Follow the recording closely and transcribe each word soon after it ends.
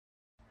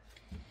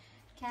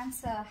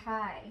Cancer,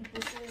 hi.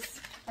 This is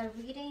a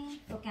reading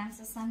for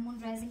Cancer, Sun, Moon,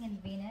 Rising,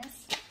 and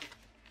Venus.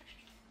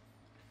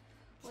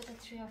 With the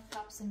Three of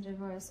Cups in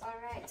reverse.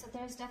 Alright, so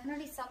there's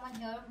definitely someone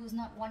here who's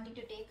not wanting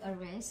to take a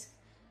risk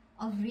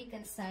of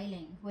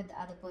reconciling with the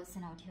other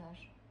person out here.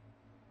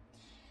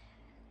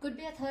 Could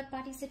be a third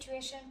party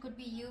situation, could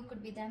be you,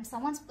 could be them.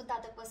 Someone's put the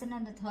other person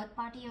in the third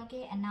party,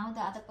 okay? And now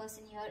the other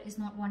person here is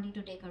not wanting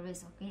to take a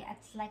risk, okay?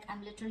 It's like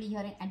I'm literally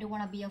hearing, I don't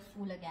want to be a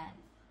fool again,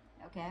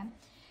 okay?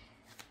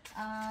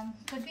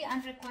 Could be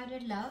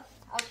unrequited love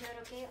out here,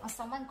 okay? Or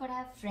someone could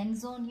have friend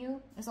zone you,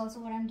 is also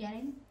what I'm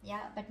getting.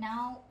 Yeah, but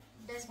now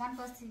there's one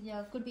person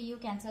here, could be you,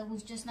 Cancer,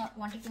 who's just not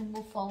wanting to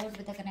move forward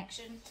with a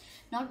connection,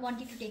 not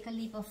wanting to take a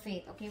leap of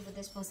faith, okay, with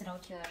this person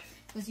out here.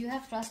 Because you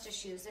have trust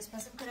issues. This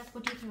person could have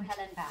put you through hell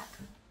and back.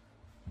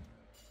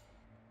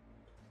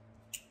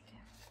 Okay.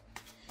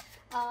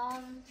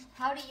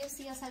 How do you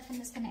see yourself in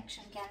this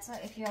connection, Cancer,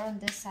 if you're on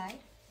this side?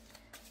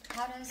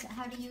 How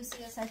do you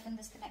see yourself in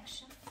this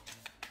connection?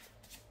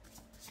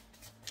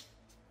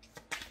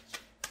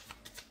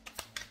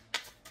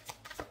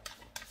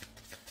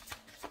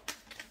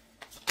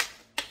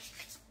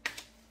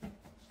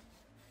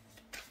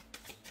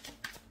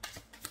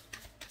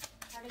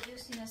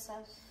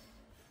 Yourself.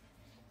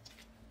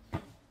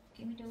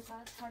 Give me 2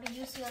 cards. How do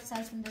you see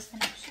yourself in this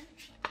connection?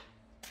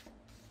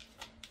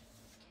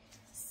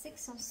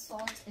 6 of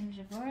Swords in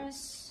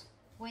reverse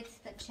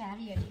with the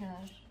Chariot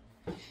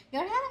here.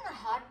 You're having a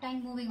hard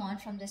time moving on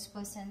from this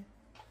person,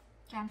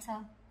 Cancer.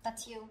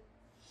 That's you.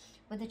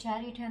 With the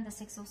Chariot here and the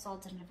 6 of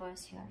Swords in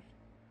reverse here.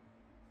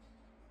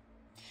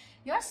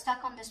 You're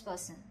stuck on this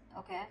person,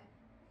 okay?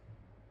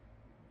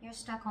 You're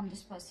stuck on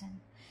this person.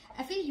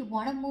 I feel you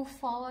want to move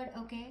forward,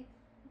 okay?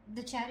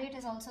 The Chariot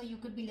is also, you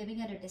could be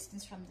living at a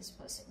distance from this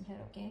person here,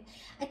 okay?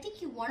 I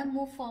think you want to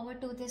move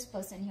forward to this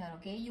person here,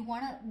 okay? You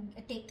want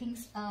to take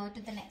things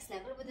to the next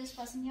level with this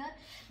person here.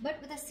 But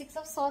with the 6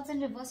 of Swords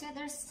in reverse here,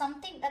 there's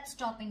something that's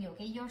stopping you,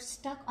 okay? You're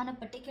stuck on a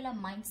particular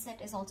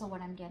mindset is also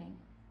what I'm getting.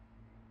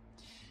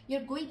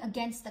 You're going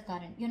against the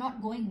current. You're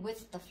not going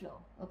with the flow,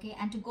 okay?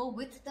 And to go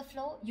with the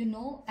flow, you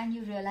know and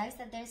you realize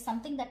that there's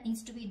something that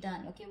needs to be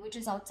done, okay? Which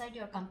is outside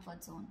your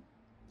comfort zone.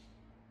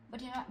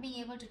 But you're not being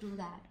able to do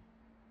that.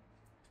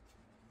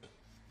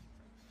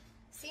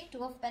 See,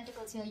 2 of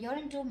Pentacles here. You're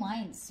in 2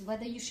 minds,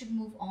 whether you should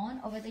move on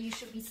or whether you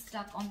should be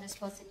stuck on this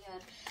person here.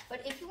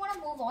 But if you want to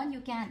move on, you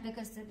can,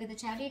 because with the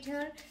Chariot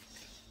here,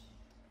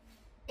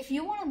 if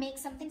you want to make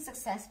something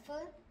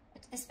successful,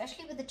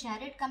 especially with the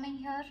Chariot coming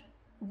here,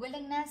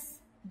 willingness,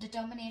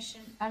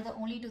 determination are the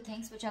only 2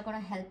 things which are going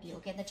to help you,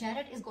 okay? The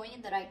Chariot is going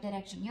in the right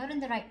direction. You're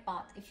in the right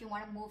path if you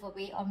want to move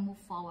away or move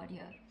forward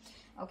here,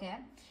 okay?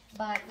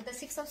 But with the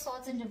 6 of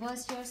Swords in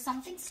reverse here,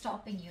 something's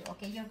stopping you,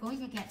 okay? You're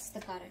going against the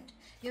current.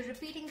 You're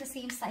repeating the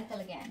same cycle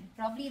again.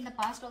 Probably in the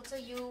past also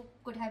you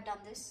could have done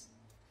this.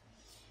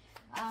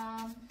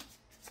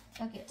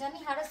 Okay, tell me,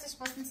 how does this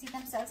person see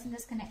themselves in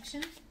this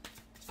connection?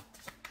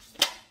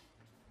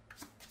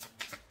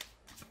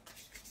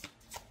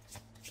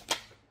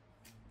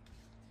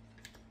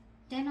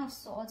 Ten of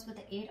Swords with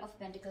the 8 of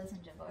Pentacles in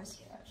reverse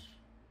here.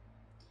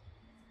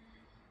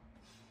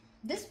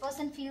 This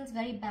person feels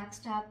very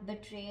backstabbed,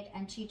 betrayed,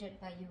 and cheated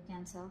by you,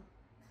 Cancer.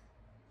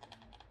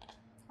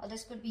 Or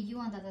this could be you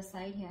on the other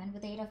side here. And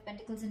with the 8 of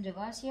Pentacles in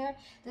reverse here,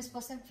 this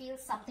person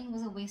feels something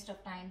was a waste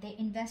of time. They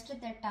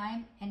invested their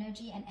time,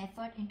 energy, and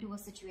effort into a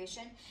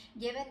situation,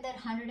 given their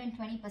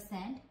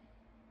 120%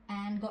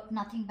 and got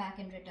nothing back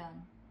in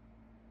return.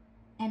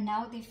 And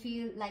now they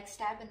feel like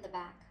stabbed in the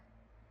back.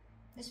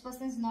 This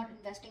person is not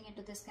investing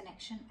into this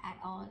connection at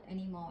all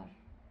anymore.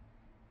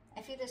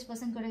 I feel this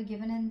person could have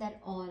given in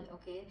that all,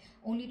 okay,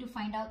 only to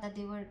find out that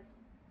they were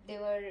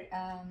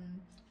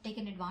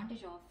taken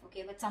advantage of,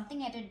 okay? But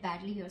something ended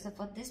badly here. So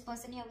for this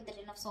person here with the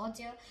 10 of Swords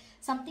here,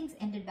 something's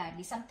ended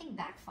badly, something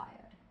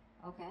backfired,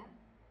 okay?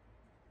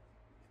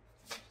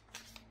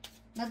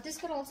 Now this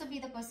could also be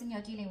the person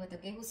you're dealing with,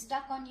 okay, who's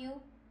stuck on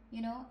you,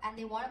 you know, and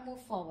they want to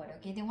move forward,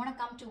 okay? They want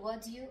to come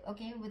towards you,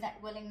 okay, with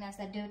that willingness,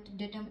 that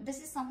determination.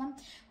 This is someone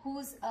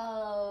who's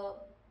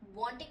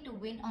wanting to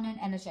win on an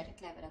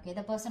energetic level, okay?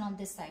 The person on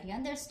this side here,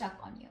 and they're stuck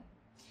on you.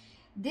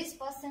 This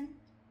person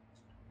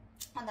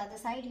on the other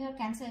side here,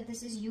 Cancer, if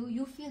this is you,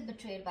 you feel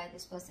betrayed by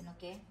this person,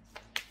 okay?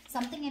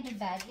 Something ended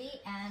badly,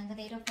 and with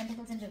 8 of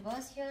Pentacles in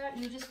reverse here,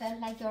 you just felt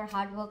like your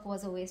hard work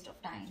was a waste of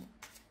time,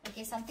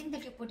 okay? Something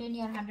that you put in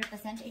your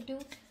 100% into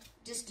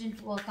just didn't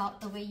work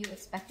out the way you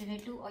expected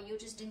it to, or you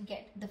just didn't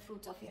get the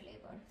fruits of your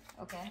labor,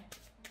 okay?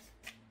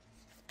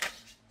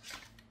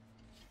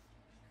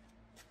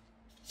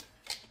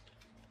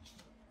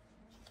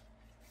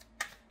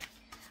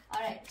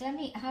 Alright, tell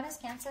me, how does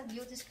Cancer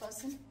view this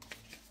person?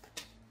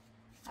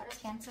 How does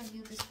Cancer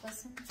view this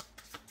person?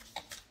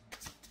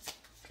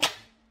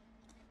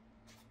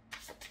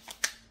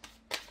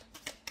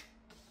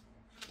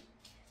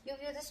 You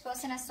view this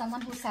person as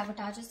someone who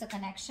sabotages the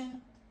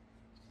connection.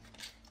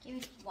 Give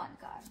me 1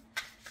 card.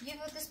 You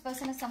view this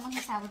person as someone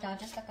who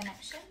sabotages the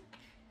connection.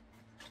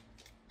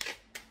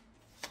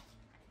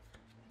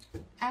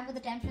 And with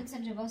the Temperance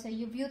in reverse,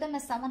 you view them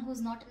as someone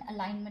who's not in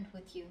alignment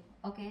with you,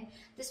 okay?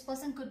 This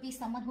person could be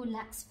someone who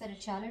lacks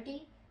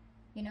spirituality,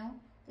 you know?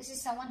 This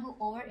is someone who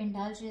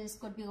overindulges,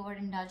 could be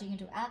overindulging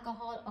into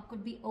alcohol, or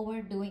could be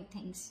overdoing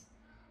things.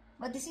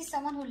 But this is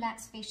someone who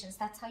lacks patience.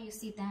 That's how you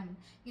see them.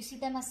 You see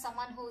them as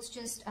someone who's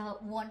just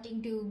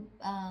wanting to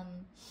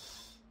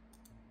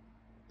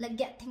like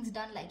get things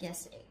done like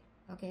yesterday,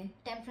 okay?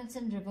 Temperance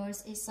in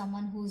reverse is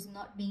someone who's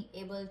not being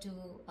able to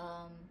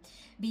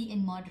be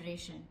in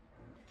moderation.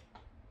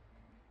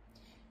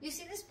 You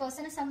see this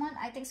person as someone,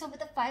 I think so with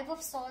the Five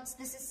of Swords,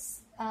 this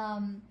is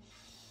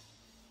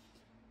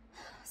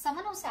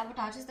someone who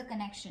sabotages the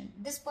connection.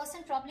 This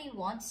person probably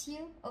wants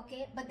you,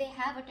 okay, but they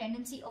have a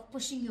tendency of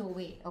pushing you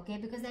away, okay,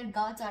 because their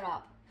guards are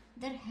up.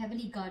 They're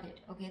heavily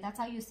guarded, okay? That's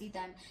how you see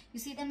them. You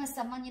see them as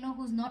someone, you know,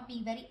 who's not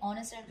being very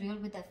honest and real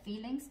with their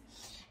feelings.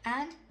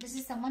 And this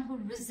is someone who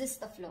resists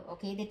the flow,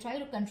 okay? They try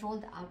to control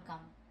the outcome.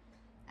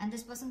 And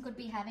this person could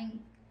be having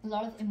a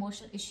lot of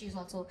emotional issues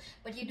also.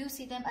 But you do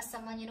see them as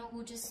someone, you know,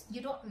 who just,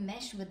 you don't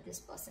mesh with this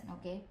person,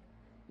 okay?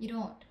 You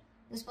don't.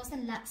 This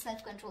person lacks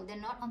self-control. They're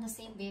not on the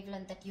same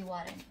wavelength that you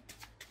are in.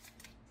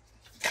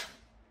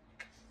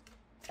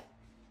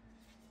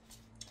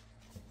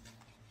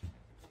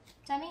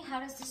 Tell me,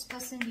 how does this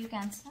person view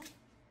Cancer?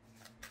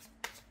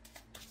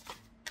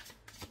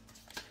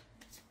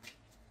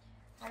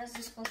 How does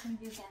this person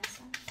view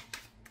Cancer?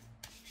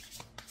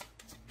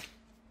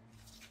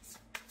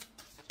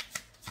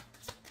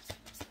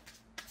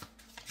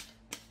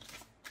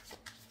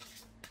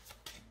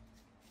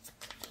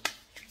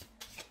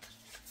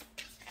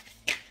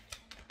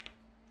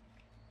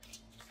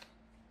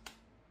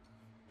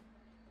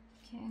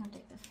 Okay, I'll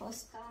take the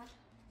first card.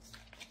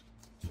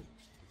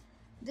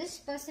 This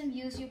person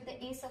views you with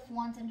the Ace of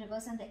Wands in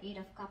reverse and the Eight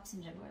of Cups in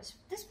reverse.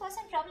 This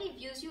person probably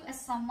views you as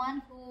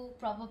someone who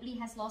probably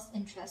has lost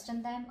interest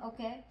in them,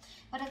 okay?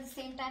 But at the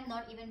same time,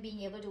 not even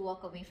being able to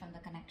walk away from the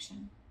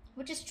connection.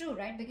 Which is true,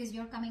 right? Because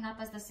you're coming up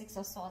as the Six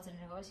of Swords in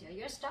reverse here.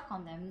 You're stuck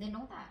on them. They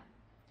know that.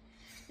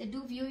 They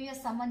do view you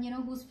as someone, you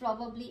know, who's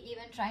probably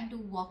even trying to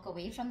walk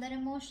away from their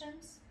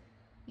emotions.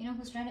 You know,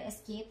 who's trying to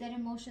escape their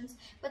emotions.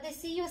 But they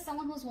see you as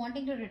someone who's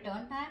wanting to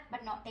return back,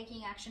 but not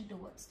taking action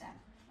towards them,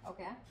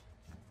 okay?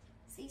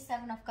 See,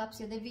 Seven of Cups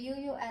here. They view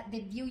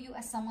you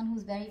as someone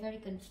who's very, very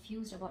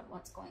confused about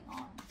what's going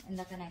on in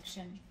the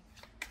connection.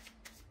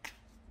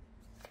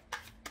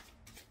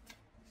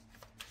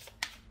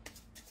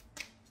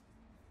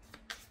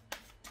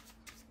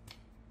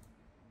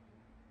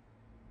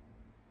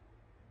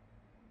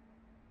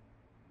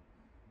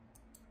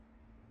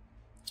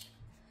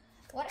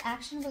 What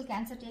action will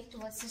Cancer take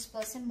towards this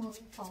person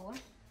moving forward?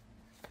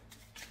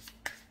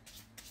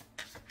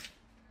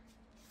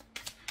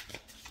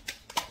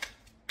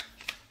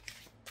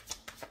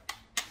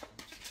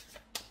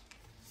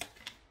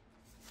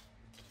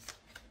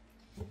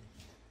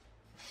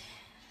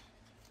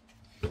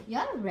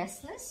 You're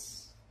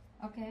restless,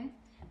 okay?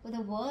 With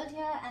the World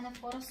here and the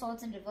Four of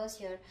Swords in reverse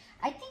here,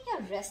 I think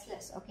you're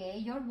restless, okay?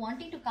 You're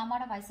wanting to come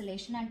out of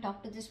isolation and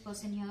talk to this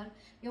person here.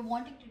 You're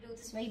wanting to do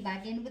this very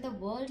badly. And with the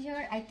World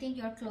here, I think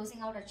you're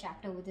closing out a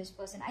chapter with this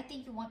person. I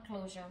think you want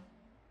closure.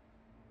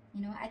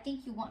 You know, I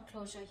think you want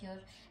closure here.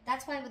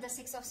 That's why with the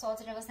Six of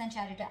Swords in reverse and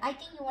Chariot, I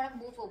think you want to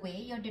move away.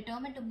 You're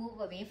determined to move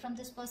away from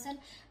this person.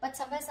 But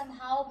somewhere,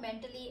 somehow,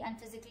 mentally and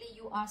physically,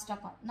 you are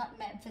stuck on, not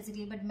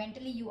physically, but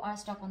mentally, you are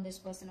stuck on this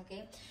person,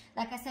 okay?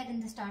 Like I said in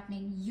the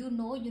starting, you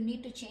know you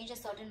need to change a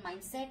certain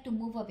mindset to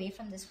move away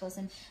from this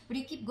person. But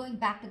you keep going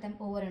back to them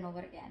over and over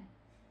again.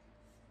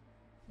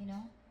 You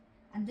know?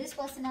 And this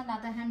person, on the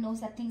other hand, knows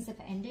that things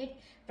have ended.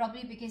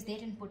 Probably because they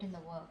didn't put in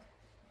the work.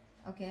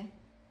 Okay?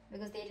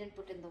 Because they didn't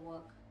put in the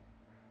work.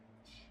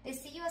 They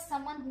see you as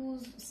someone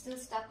who's still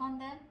stuck on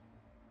them,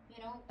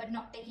 you know, but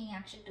not taking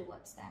action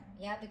towards them.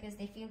 Yeah, because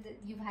they feel that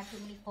you've had too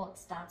many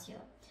false starts here.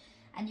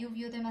 And you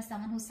view them as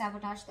someone who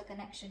sabotaged the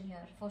connection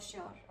here, for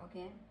sure,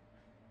 okay?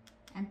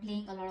 And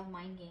playing a lot of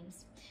mind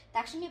games. The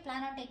action you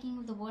plan on taking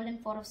with the World and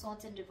Four of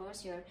Swords in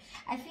reverse here,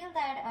 I feel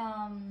that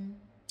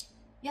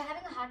you're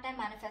having a hard time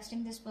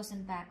manifesting this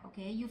person back,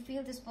 okay? You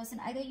feel this person,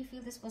 either you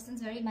feel this person's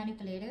very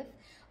manipulative,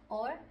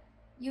 or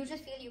you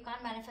just feel you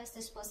can't manifest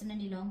this person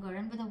any longer.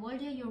 And with the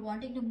World here, you're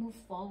wanting to move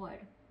forward.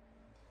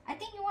 I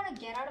think you want to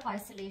get out of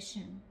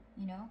isolation,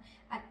 you know.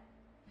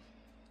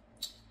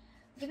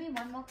 Give me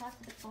one more card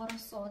for the Four of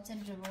Swords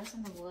in reverse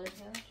and the World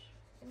here.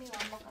 Give me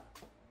one more card.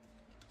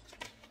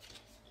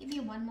 Give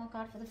me one more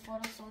card for the Four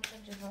of Swords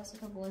in reverse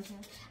and the World here.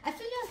 I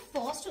feel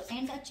you're forced to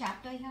end a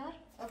chapter here,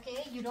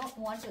 okay? You don't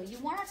want to. You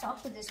want to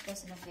talk to this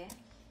person, okay?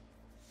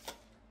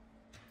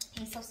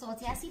 Ace of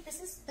Swords. Yeah, see,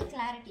 this is the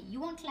clarity. You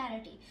want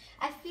clarity.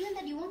 I feel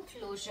that you want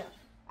closure.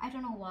 I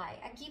don't know why.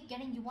 I keep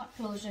getting you want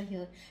closure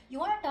here. You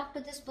want to talk to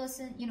this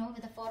person, you know,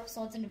 with the Four of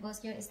Swords in reverse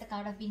here. Is the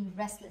card of being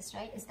restless,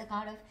 right? It's the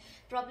card of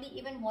probably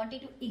even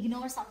wanting to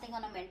ignore something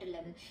on a mental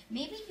level.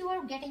 Maybe you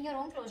are getting your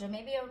own closure.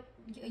 Maybe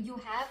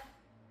you have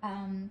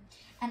an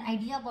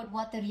idea about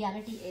what the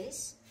reality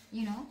is,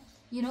 you know.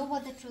 You know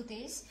what the truth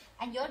is,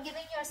 and you're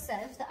giving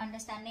yourself the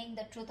understanding,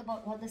 the truth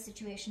about what the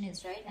situation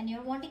is, right? And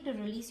you're wanting to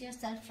release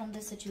yourself from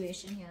this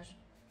situation here,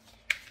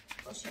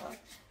 for sure.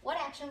 What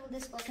action will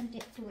this person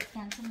take to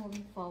Cancer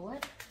moving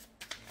forward?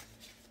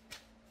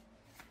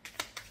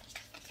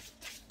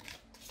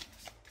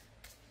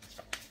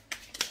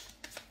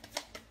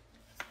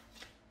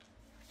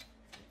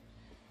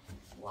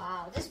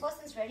 Wow, this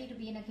person's ready to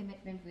be in a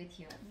commitment with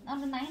you. Now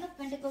the Nine of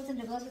Pentacles in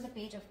reverse with the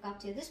Page of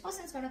Cups here. This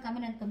person's going to come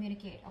in and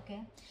communicate,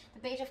 okay? The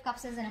Page of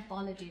Cups is an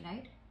apology,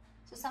 right?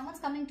 So someone's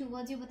coming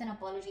towards you with an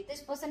apology.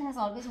 This person has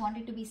always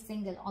wanted to be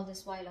single all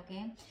this while,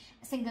 okay?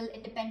 Single,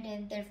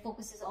 independent, their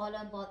focus is all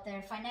about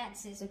their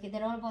finances, okay?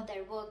 They're all about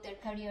their work, their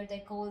career,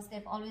 their goals.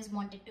 They've always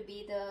wanted to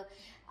be the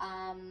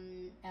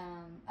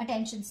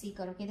attention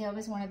seeker, okay? They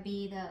always want to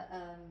be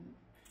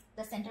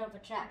the center of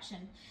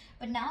attraction.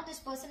 But now this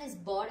person is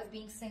bored of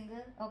being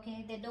single,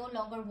 okay? They no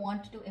longer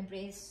want to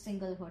embrace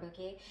singlehood,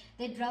 okay?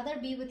 They'd rather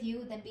be with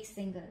you than be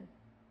single.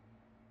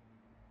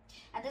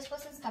 And this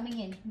person's coming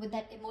in with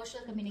that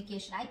emotional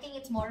communication. I think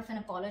it's more of an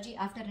apology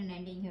after an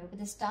ending here.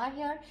 With the star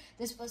here,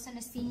 this person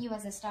is seeing you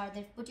as a star.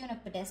 They've put you on a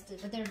pedestal,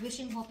 but they're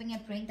wishing, hoping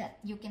and praying that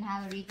you can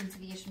have a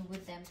reconciliation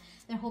with them.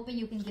 They're hoping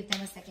you can give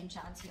them a second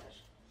chance here.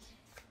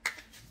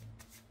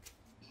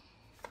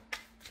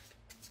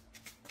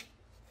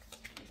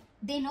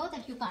 They know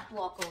that you can't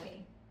walk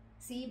away.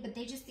 See, but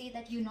they just see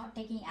that you're not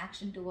taking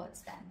action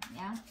towards them,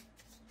 yeah?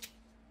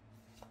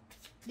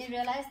 They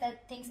realize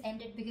that things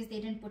ended because they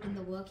didn't put in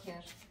the work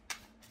here.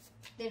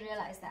 They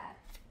realize that.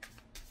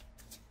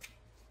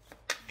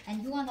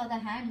 And you on the other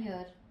hand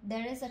here,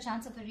 there is a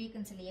chance of a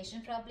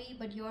reconciliation probably,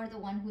 but you're the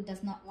one who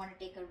does not want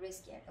to take a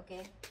risk yet,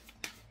 okay?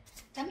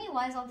 Tell me,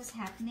 why is all this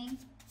happening?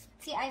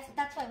 See,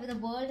 that's why with the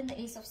World and the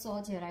Ace of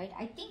Swords here, right?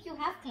 I think you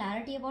have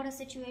clarity about a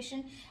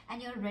situation and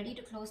you're ready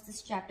to close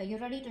this chapter. You're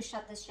ready to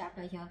shut this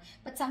chapter here.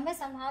 But somewhere,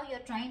 somehow,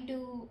 you're trying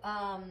to...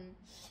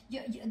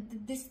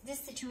 this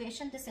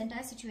situation, this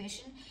entire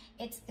situation,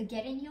 it's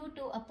getting you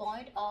to a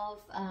point of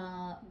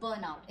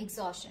burnout,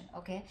 exhaustion,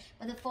 okay?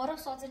 But the Four of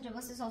Swords in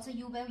reverse is also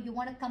you, where you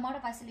want to come out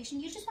of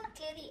isolation. You just want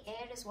to clear the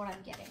air is what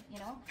I'm getting, you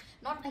know?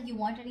 Not like you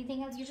want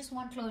anything else. You just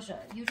want closure.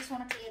 You just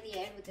want to clear the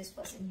air with this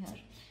person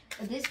here.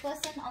 But this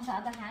person, on the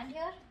other hand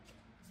here,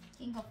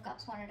 King of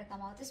Cups wanted to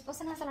come out. This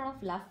person has a lot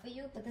of love for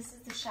you, but this is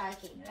the shy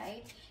king,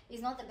 right?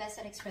 He's not the best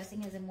at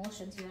expressing his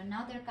emotions here.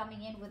 Now they're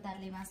coming in with that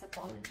Lemas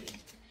apology.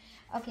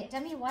 Okay,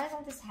 tell me, why is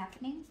all this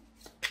happening?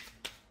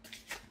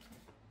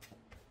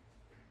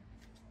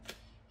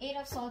 Eight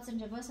of Swords in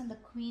reverse and the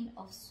Queen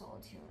of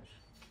Swords here.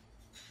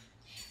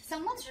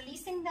 Someone's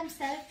releasing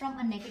themselves from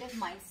a negative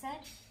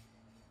mindset.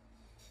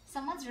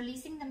 Someone's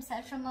releasing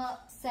themselves from a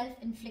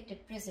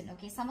self-inflicted prison,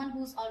 okay? Someone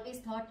who's always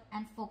thought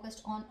and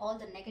focused on all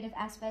the negative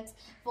aspects,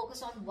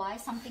 focused on why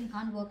something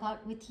can't work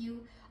out with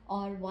you,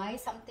 or why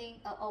something,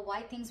 or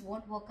why things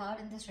won't work out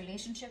in this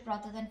relationship,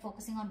 rather than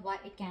focusing on why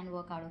it can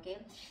work out, okay?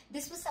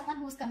 This was someone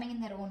who's coming in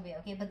their own way,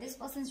 okay? But this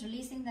person's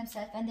releasing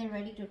themselves and they're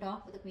ready to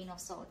talk with the Queen of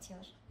Swords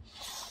here.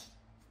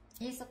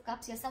 Ace of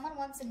Cups here. Someone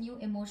wants a new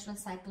emotional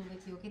cycle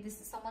with you, okay?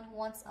 This is someone who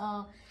wants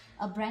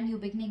a brand new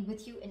beginning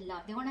with you in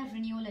love. They want a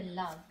renewal in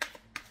love.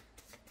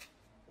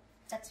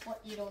 That's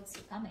what you don't see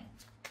coming.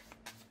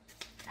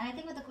 And I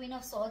think with the Queen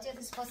of Swords here,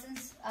 this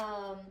person's...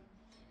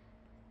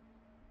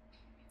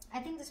 I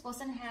think this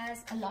person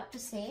has a lot to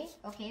say,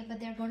 okay?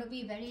 But they're going to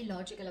be very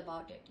logical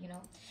about it, you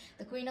know?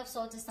 The Queen of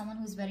Swords is someone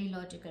who's very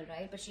logical,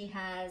 right? But she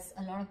has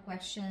a lot of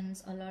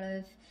questions, a lot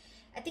of...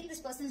 I think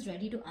this person is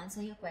ready to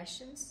answer your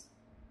questions.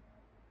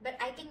 But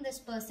I think this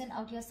person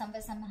out here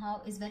somewhere,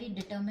 somehow is very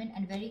determined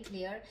and very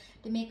clear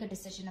to make a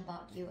decision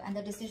about you. And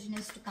the decision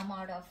is to come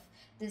out of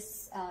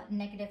this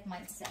negative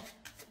mindset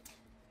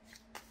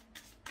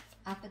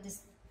after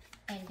this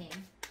ending.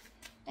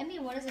 Tell me,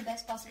 what is the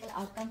best possible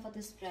outcome for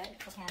this spread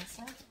for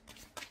Cancer?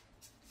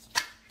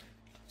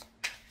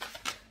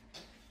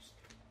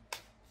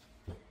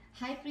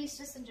 High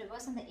Priestess in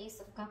reverse and the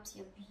Ace of Cups.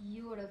 You're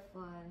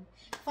beautiful.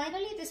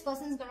 Finally, this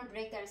person is going to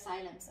break their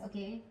silence,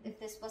 okay? If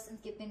this person's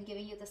been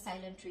giving you the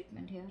silent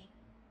treatment here.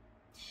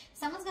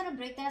 Someone's going to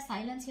break their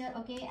silence here,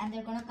 okay? And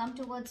they're going to come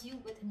towards you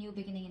with a new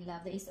beginning in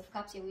love. The Ace of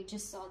Cups here, we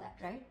just saw that,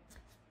 right?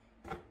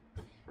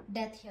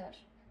 Death here.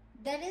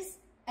 There is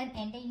an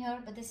ending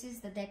here, but this is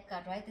the Death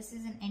card, right? This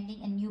is an ending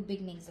and new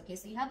beginnings, okay?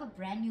 So you have a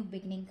brand new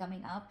beginning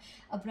coming up,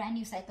 a brand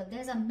new cycle.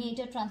 There's a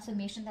major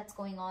transformation that's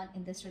going on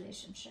in this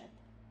relationship.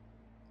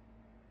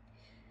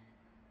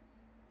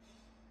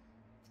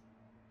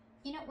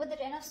 You know, with the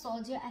Ten of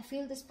Swords here, I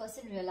feel this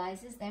person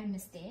realizes their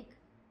mistake.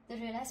 They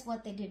realize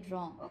what they did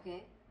wrong,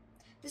 okay?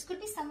 This could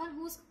be someone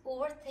who's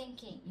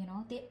overthinking, you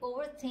know? They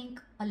overthink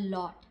a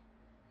lot,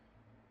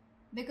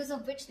 because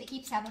of which they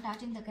keep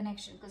sabotaging the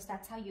connection, because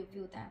that's how you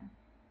view them.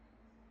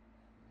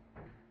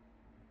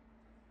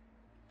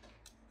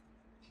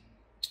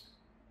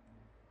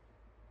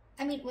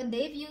 I mean, when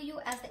they view you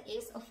as the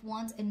Ace of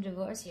Wands in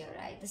reverse here,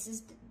 right? This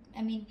is,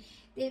 I mean,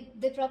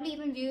 they probably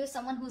even view you as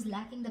someone who's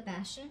lacking the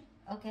passion,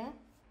 okay?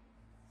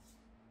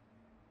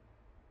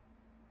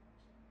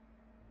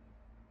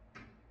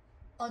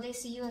 or they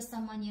see you as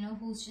someone, you know,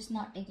 who's just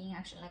not taking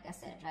action, like I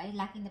said, right?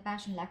 Lacking the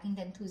passion, lacking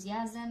the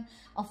enthusiasm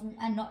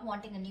and not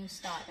wanting a new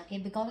start, okay?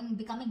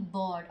 Becoming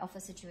bored of a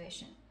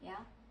situation,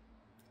 yeah?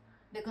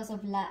 Because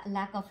of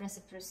lack of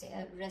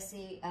reciprocation.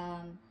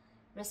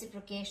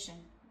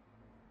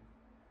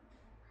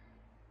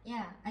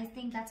 Yeah, I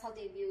think that's how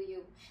they view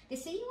you. They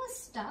see you as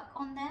stuck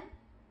on them,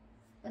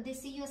 but they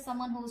see you as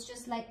someone who's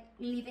just like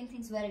leaving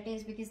things where it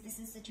is, because this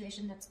is a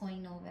situation that's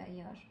going nowhere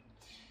here.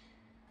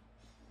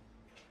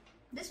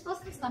 This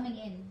person is coming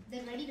in.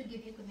 They're ready to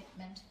give you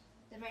commitment.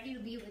 They're ready to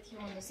be with you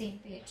on the same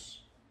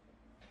page.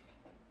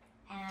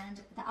 And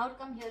the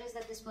outcome here is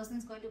that this person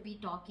is going to be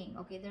talking,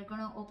 okay? They're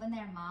going to open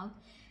their mouth,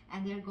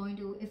 and they're going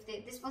to,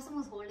 this person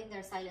was holding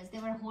their silence. They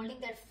were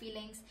holding their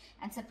feelings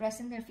and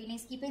suppressing their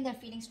feelings, keeping their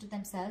feelings to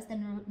themselves.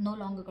 They're no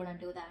longer going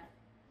to do that.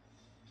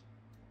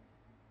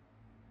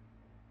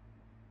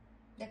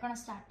 They're going to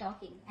start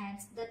talking, and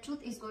the truth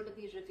is going to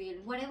be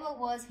revealed. Whatever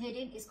was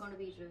hidden is going to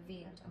be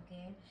revealed,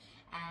 okay?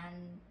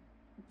 And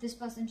this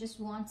person just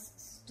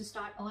wants to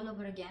start all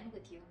over again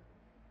with you.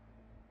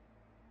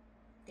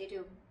 They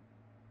do.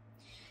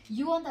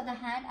 You, on the other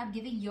hand, are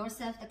giving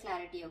yourself the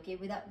clarity, okay,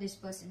 without this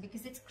person,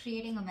 because it's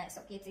creating a mess,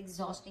 okay? It's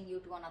exhausting you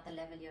to another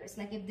level here. It's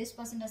like if this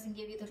person doesn't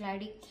give you the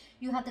clarity,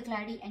 you have the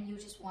clarity and you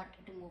just want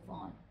to move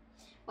on.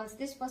 Whilst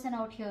this person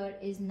out here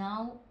is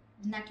now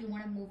that you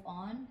want to move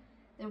on,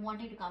 they're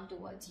wanting to come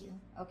towards you,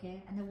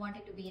 okay? And they're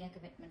wanting to be in a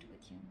commitment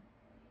with you.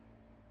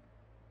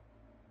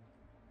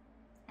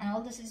 And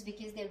all this is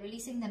because they're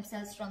releasing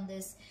themselves from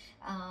this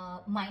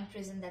mind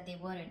prison that they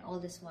were in all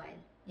this while,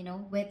 you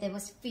know, where there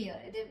was fear.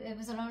 It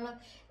was a lot of,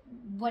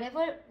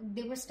 whatever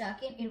they were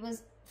stuck in, it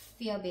was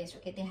fear-based,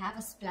 okay? They have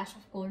a splash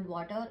of cold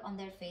water on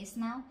their face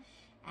now,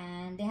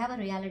 and they have a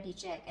reality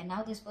check. And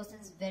now this person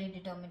is very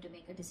determined to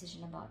make a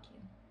decision about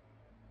you.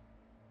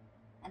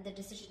 And the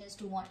decision is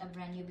to want a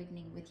brand new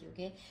beginning with you,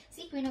 okay?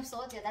 See, Queen of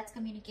Swords here, that's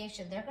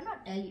communication. They're going to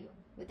tell you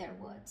with their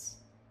words.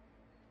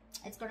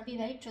 It's going to be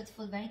very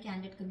truthful, very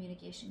candid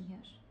communication here.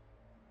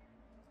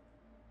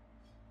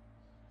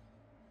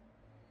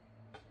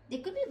 They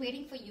could be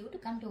waiting for you to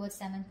come towards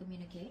them and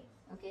communicate,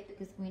 okay?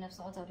 Because Queen of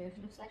Swords out here, it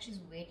looks like she's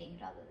waiting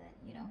rather than,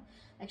 you know,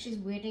 like she's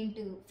waiting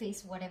to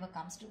face whatever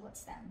comes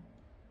towards them.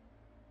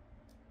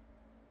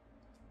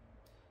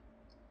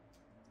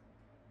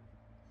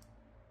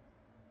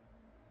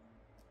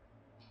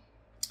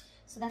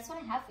 So that's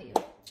what I have for you.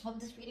 Hope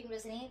this reading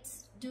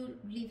resonates. Do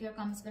leave your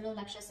comments below,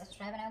 like, share,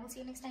 subscribe, and I will see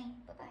you next time.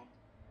 Bye-bye.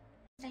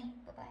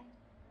 Bye-bye.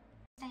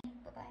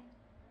 Bye-bye.